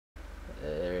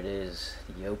is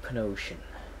the open ocean,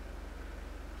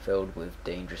 filled with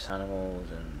dangerous animals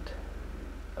and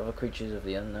other creatures of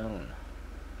the unknown.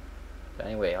 But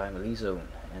anyway, I'm Elizone,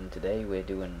 and today we're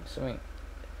doing something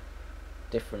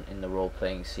different in the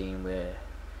role-playing scene. We're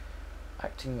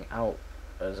acting out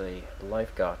as a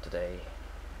lifeguard today.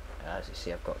 As you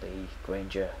see, I've got the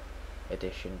Granger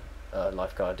edition,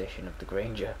 lifeguard edition of the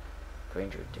Granger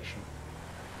edition.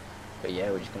 But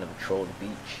yeah, we're just going to patrol the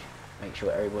beach, make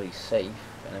sure everybody's safe,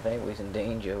 and if anybody's in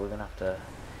danger, we're going to have to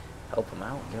help them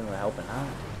out, give them a helping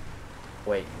hand.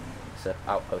 Wait, it's an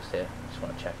outpost here, just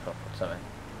want to check up on something.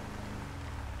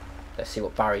 Let's see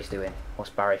what Barry's doing.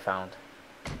 What's Barry found?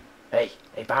 Hey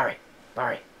Barry,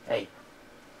 hey.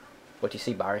 What do you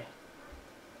see, Barry?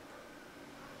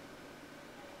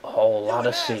 A whole lot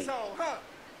of sea. Huh?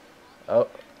 Oh,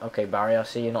 okay, Barry, I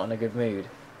see you're not in a good mood.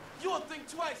 You'll think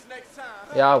twice next time.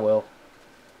 Huh? Yeah, I will.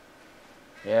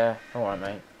 Yeah, alright,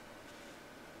 mate.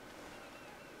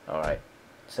 Alright,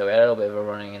 so we had a little bit of a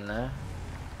running in there.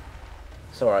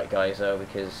 It's alright, guys, though,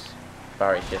 because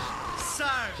Barry's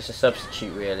just a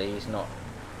substitute, really. He's not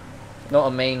a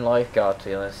main lifeguard, to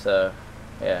be honest, so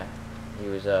yeah, he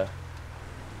was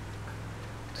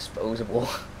disposable.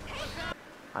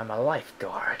 I'm a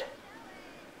lifeguard.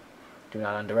 Do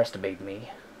not underestimate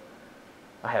me.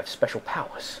 I have special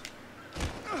powers.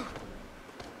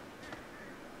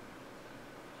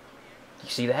 You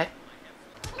see that?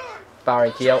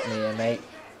 Barry, can you help me here, mate?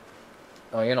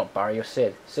 Oh, you're not Barry, you're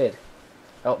Sid. Sid,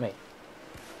 help me.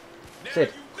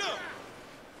 Sid.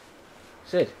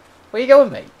 Sid, where you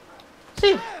going, mate?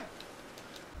 Sid!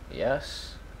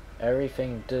 Yes,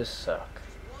 everything does suck.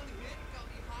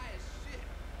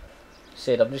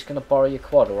 Sid, I'm just gonna borrow your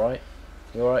quad, alright?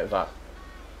 You alright with that?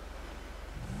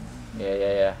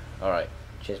 Yeah. Alright.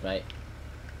 Cheers, mate.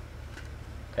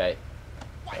 Okay.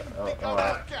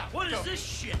 Alright. What is this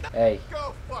shit? Hey,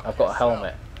 I've got a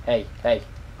helmet. Hey.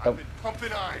 Don't.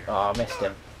 Pumping iron. Oh, I missed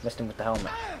him. Missed him with the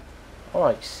helmet.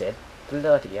 Alright, Sid.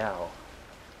 Bloody hell.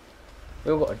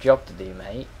 We've got a job to do,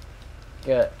 mate.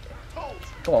 Good.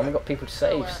 Come on, we've got people to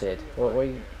save, Sid. What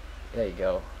you... There you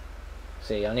go.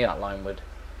 See, I knew that line would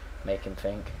make him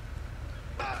think.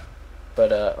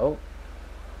 But, oh.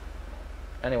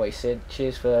 Anyway, Sid,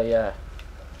 cheers for the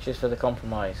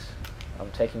compromise.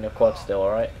 I'm taking your quad still,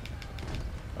 alright?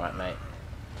 Alright, mate.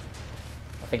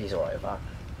 I think he's alright with that.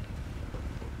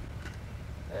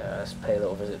 Yeah, let's pay a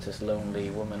little visit to this lonely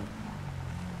woman.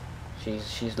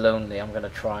 She's lonely. I'm gonna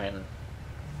try and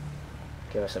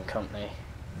give her some company.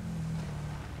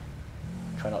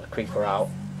 Try not to creep her out.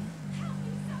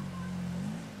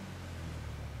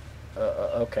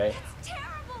 Okay.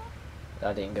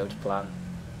 That didn't go to plan.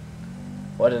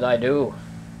 What did I do?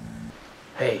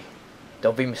 Hey,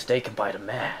 don't be mistaken by the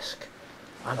mask.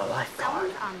 I'm a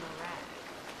lifeguard.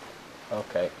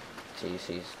 Okay, jeez,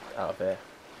 he's out of here.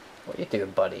 What you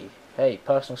doing, buddy? Hey,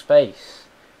 personal space.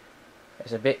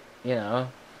 It's a bit, you know,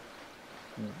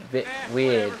 a bit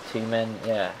weird. Two men,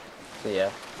 yeah. See ya.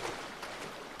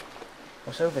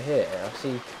 What's over here? I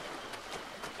see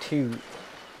two.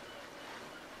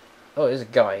 Oh, it is a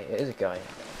guy. It is a guy, I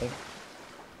think.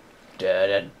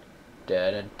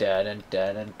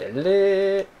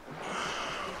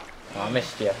 Oh, I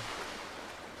missed you.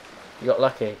 You got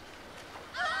lucky.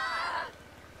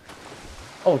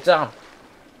 Oh, damn.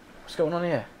 What's going on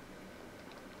here?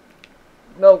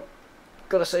 No.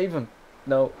 Gotta save him.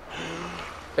 No.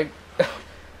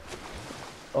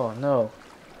 Oh, no.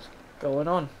 What's going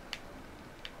on?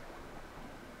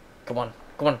 Come on.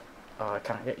 Oh, I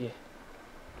can't get you.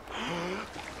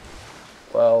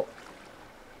 Well,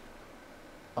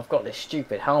 I've got this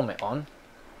stupid helmet on.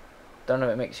 Don't know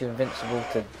if it makes you invincible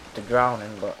to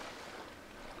drowning, but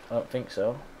I don't think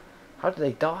so. How did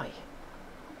they die?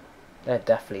 They're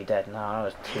definitely dead now. That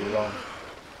was too long.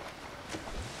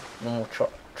 One more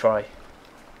try.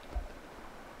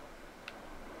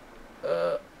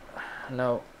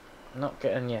 No, I'm not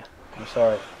getting you. I'm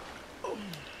sorry.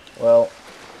 Well,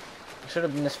 I should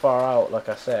have been this far out, like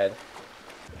I said.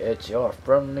 It's your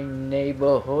friendly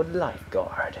neighborhood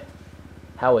lifeguard.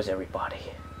 How is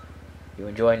everybody? You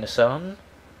enjoying the sun?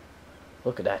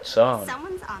 Look at that sun.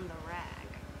 Someone's on the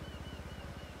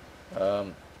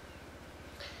rag.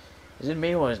 Is it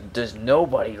me or does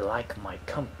nobody like my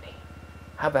company?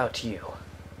 How about you?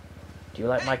 Do you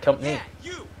like my company? Yeah,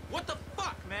 you! What the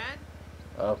fuck, man?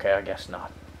 Okay, I guess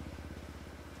not.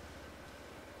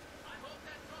 I hope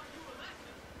that taught you a lesson.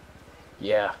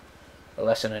 Yeah, a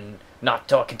lesson in not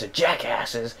talking to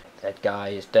jackasses. That guy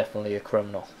is definitely a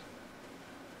criminal.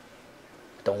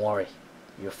 But don't worry,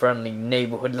 your friendly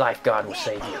neighborhood lifeguard will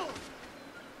save you.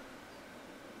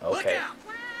 Okay. Wow,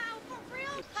 for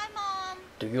real? Hi, Mom.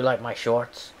 Do you like my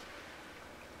shorts?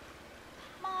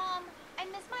 Mom, I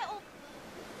miss my old...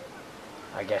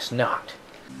 I guess not.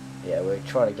 Yeah, we're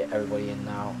trying to get everybody in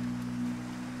now.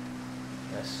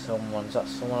 There's someone's that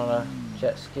someone on a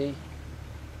jet ski?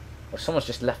 Well, someone's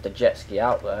just left the jet ski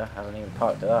out there, hasn't even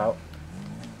parked it out.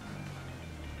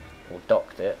 Or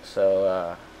docked it,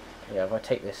 so yeah, if I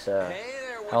take this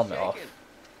helmet off,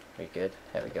 pretty good.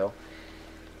 There we go.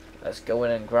 Let's go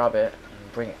in and grab it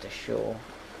and bring it to shore.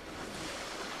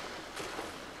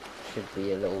 Should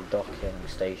be a little docking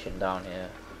station down here.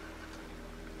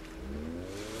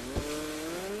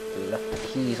 We left the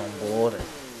keys on board, and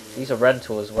these are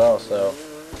rental as well, so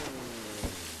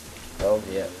oh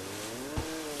yeah.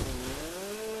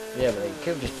 Yeah, but they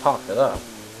could have just parked it up.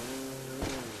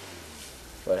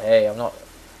 But hey, I'm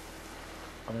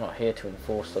not here to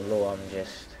enforce the law. I'm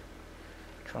just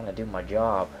trying to do my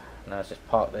job. Now let's just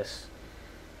park this.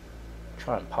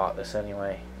 Try and park this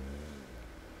anyway.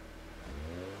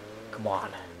 Come on.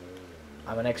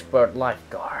 I'm an expert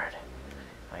lifeguard.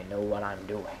 I know what I'm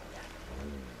doing.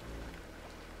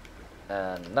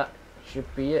 And that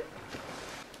should be it.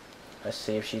 Let's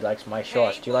see if she likes my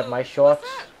shorts. Do you like my shorts?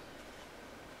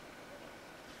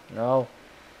 No.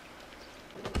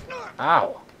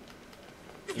 Ow.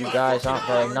 You guys aren't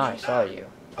very nice, are you?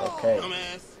 Okay.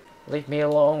 Leave me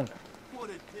alone.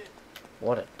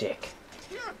 What a dick.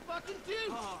 You're a fucking douche.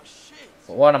 Oh shit.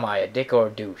 What am I, a dick or a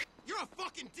douche? You're a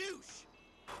fucking douche.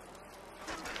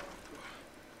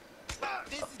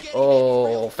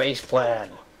 Oh, face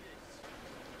plan.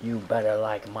 You better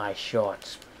like my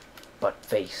shorts, butt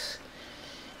face.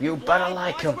 You better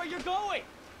like them. Where you're going?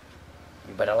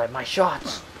 You better like my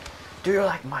shorts. Do you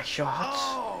like my shorts?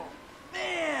 Oh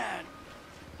man.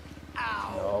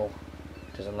 Ow. No,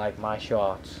 doesn't like my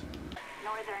shorts.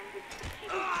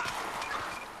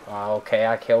 Okay,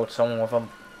 I killed someone with a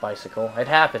bicycle. It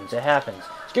happens, it happens.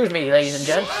 Excuse me, ladies and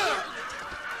gents.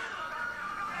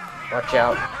 Watch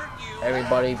out.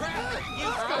 Everybody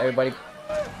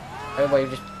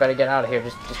just better get out of here.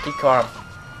 Just keep calm.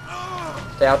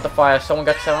 Stay out the fire. Someone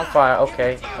got set on fire.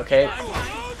 Okay, okay.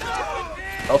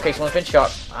 Okay, someone's been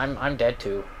shot. I'm dead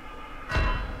too.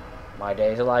 My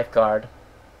day as a lifeguard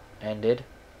ended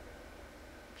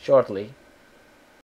shortly.